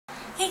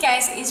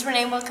guys, it's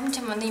Renee. Welcome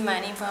to Monday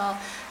Money. Well,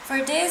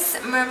 for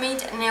this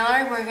Mermaid nail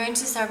art, we're going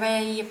to start by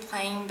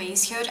applying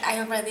base coat. I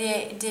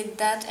already did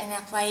that and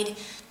applied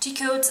 2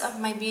 coats of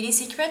my Beauty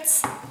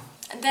Secrets.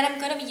 And then I'm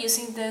going to be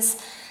using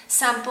this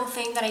sample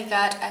thing that I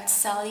got at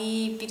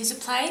Sally Beauty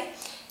Supply.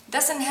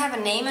 Doesn't have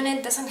a name on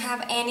it, doesn't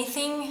have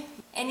anything,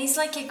 and it's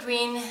like a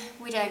green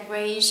with a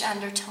grayish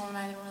undertone.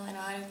 I don't really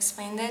know how to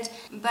explain it.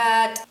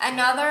 But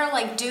another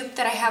like dupe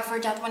that I have for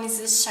that one is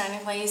this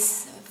shiny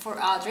glaze for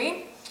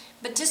Audrey.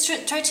 But just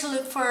try to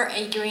look for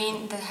a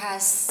green that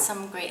has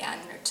some gray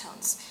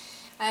undertones.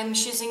 I'm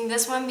choosing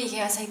this one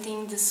because I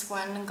think this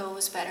one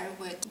goes better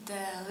with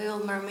the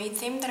Little Mermaid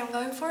theme that I'm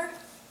going for.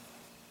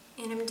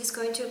 And I'm just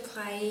going to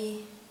apply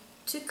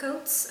 2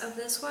 coats of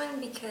this one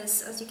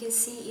because, as you can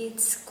see,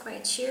 it's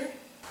quite sheer.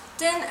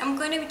 Then I'm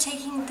going to be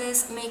taking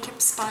this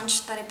makeup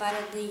sponge that I bought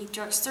at the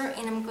drugstore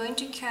and I'm going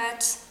to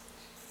cut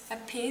a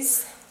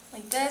piece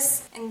like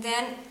this. And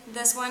then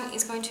this one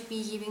is going to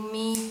be giving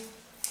me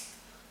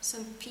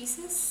some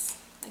pieces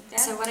like that.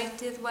 So what I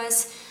did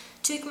was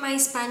took my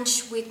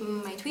sponge with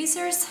my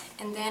tweezers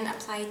and then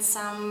applied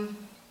some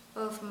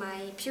of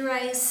my Pure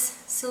Ice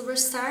Silver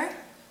Star.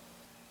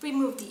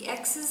 Remove the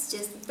excess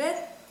just a bit.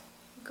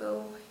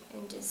 Go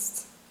and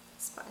just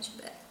sponge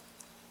a bit.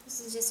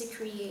 This is just to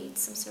create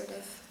some sort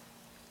of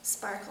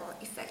sparkle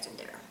effect in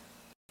there.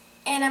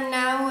 And I'm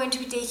now going to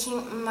be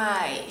taking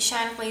my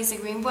Shine Glaze, the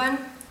green one,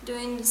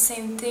 doing the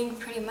same thing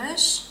pretty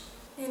much.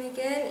 And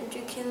again,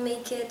 you can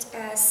make it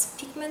as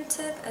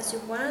pigmented as you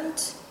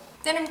want.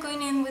 Then I'm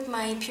going in with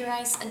my Pure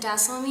Ice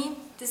Dazzle Me.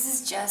 This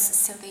is just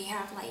so they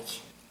have like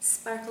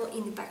sparkle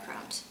in the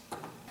background.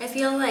 I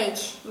feel like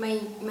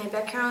my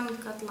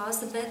background got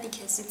lost a bit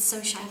because it's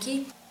so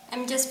chunky.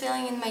 I'm just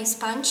filling in my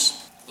sponge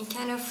and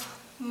kind of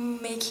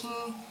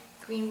making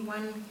green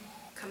one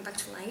come back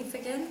to life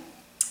again.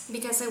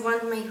 Because I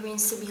want my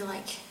greens to be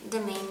like the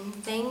main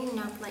thing,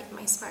 not like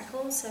my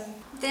sparkle. So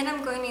then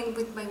I'm going in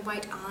with my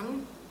white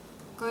on.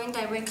 Going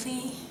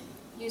directly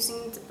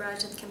using the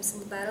brush that comes in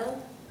the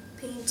bottle,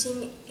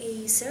 painting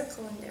a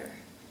circle in there.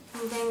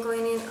 And then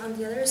going in on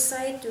the other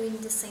side, doing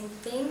the same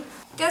thing.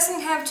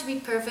 Doesn't have to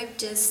be perfect,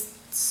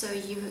 just so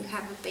you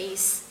have a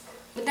base.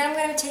 But then I'm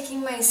going to be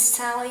taking my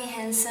Sally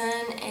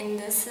Hansen, and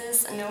this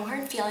is No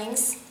Hard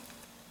Feelings.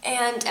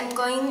 And I'm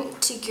going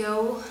to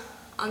go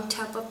on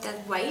top of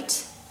that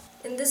white.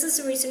 And this is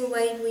the reason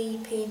why we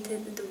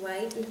painted the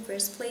white in the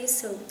first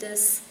place, so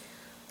this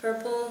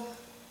purple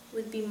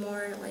would be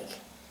more like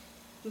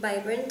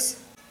vibrant.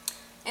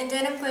 And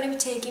then I'm going to be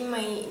taking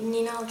my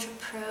Nina Ultra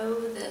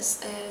Pro.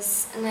 This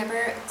is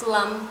Never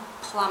Glum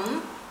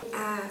Plum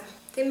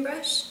thin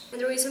brush. And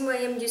the reason why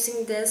I'm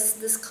using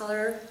this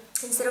color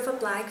instead of a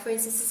black, for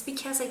instance, is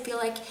because I feel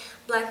like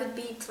black would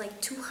be like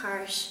too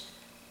harsh.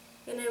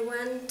 And I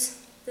want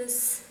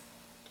this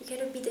to kind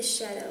of be the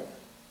shadow.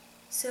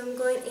 So I'm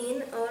going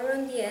in all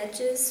around the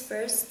edges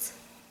first,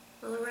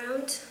 all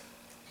around.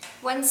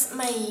 Once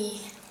my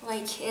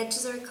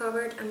edges are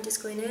covered, I'm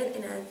just going in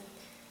and add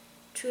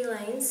 3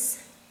 lines.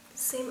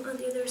 Same on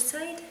the other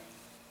side.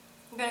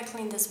 I'm going to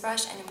clean this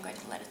brush and I'm going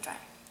to let it dry.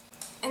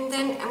 And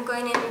then I'm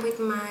going in with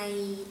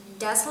my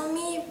Dazzle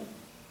Me.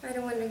 I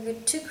don't want to go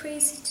too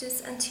crazy,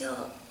 just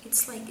until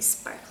it's like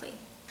sparkly.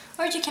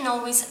 Or you can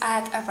always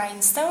add a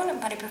rhinestone,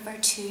 but I prefer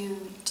to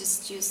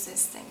just use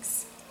these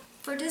things.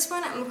 For this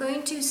one, I'm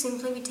going to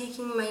simply be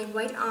taking my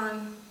White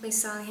On by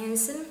Sally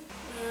Hansen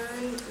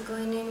and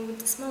going in with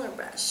the smaller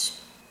brush,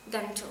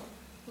 gun tool,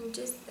 and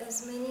just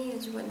as many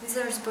as you want. These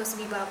are supposed to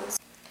be bubbles.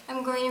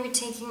 I'm going to be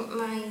taking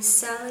my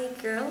Sally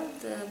Girl,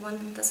 the one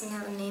that doesn't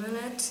have a name on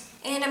it,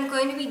 and I'm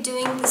going to be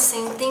doing the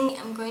same thing.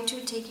 I'm going to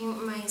be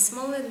taking my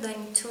smaller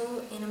gun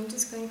tool and I'm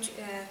just going to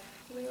add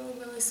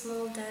really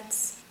small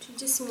dots to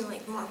just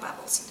simulate more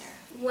bubbles in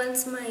there.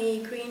 Once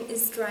my green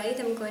is dried,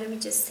 I'm going to be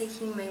just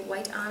taking my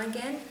White On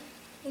again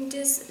and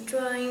just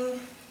drawing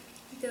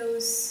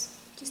those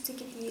just to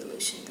get the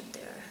illusion that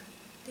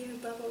they are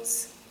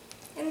bubbles.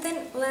 And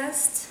then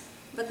last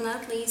but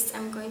not least,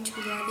 I'm going to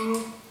be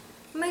adding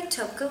my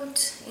top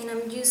coat, and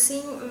I'm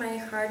using my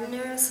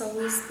hardener as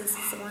always. This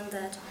is the one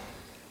that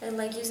I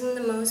like using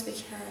the most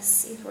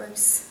because it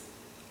works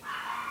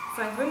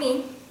fine for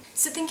me.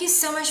 So thank you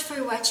so much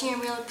for watching. I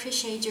really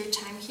appreciate your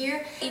time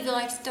here. If you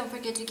liked it, don't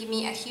forget to give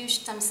me a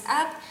huge thumbs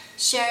up,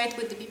 share it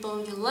with the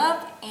people you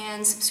love,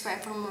 and subscribe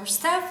for more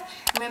stuff.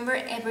 Remember,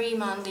 every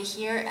Monday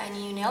here a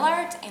new nail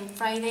art, and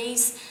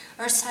Fridays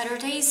or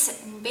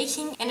Saturdays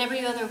baking, and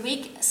every other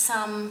week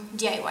some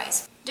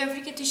DIYs. Don't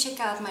forget to check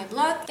out my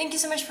blog. Thank you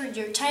so much for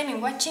your time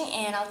and watching,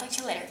 and I'll talk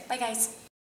to you later. Bye guys!